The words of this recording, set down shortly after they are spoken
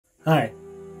Hi,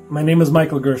 my name is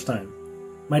Michael Gurshtein.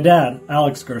 My dad,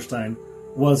 Alex Gurshtein,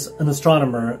 was an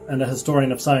astronomer and a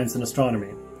historian of science and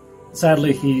astronomy.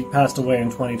 Sadly, he passed away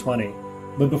in 2020.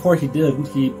 But before he did,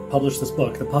 he published this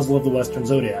book, The Puzzle of the Western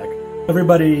Zodiac.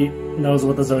 Everybody knows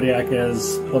what the zodiac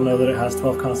is. They'll know that it has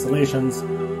 12 constellations,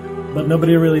 but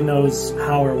nobody really knows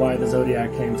how or why the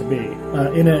zodiac came to be.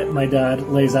 In it, my dad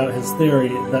lays out his theory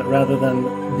that rather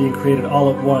than being created all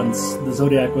at once, the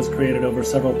zodiac was created over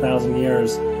several thousand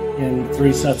years in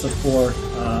 3 sets of 4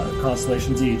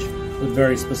 constellations each, with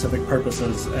very specific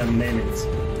purposes and namings.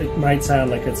 It might sound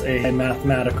like it's a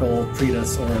mathematical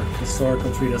treatise or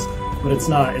historical treatise, but it's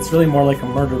not. It's really more like a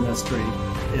murder mystery.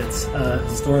 It's a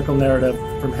historical narrative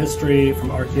from history,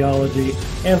 from archaeology,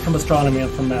 and from astronomy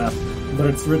and from math, but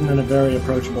it's written in a very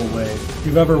approachable way. If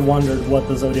you've ever wondered what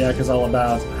the zodiac is all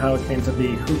about, how it came to be,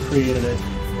 who created it,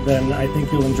 then I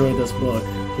think you'll enjoy this book.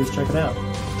 Please check it out.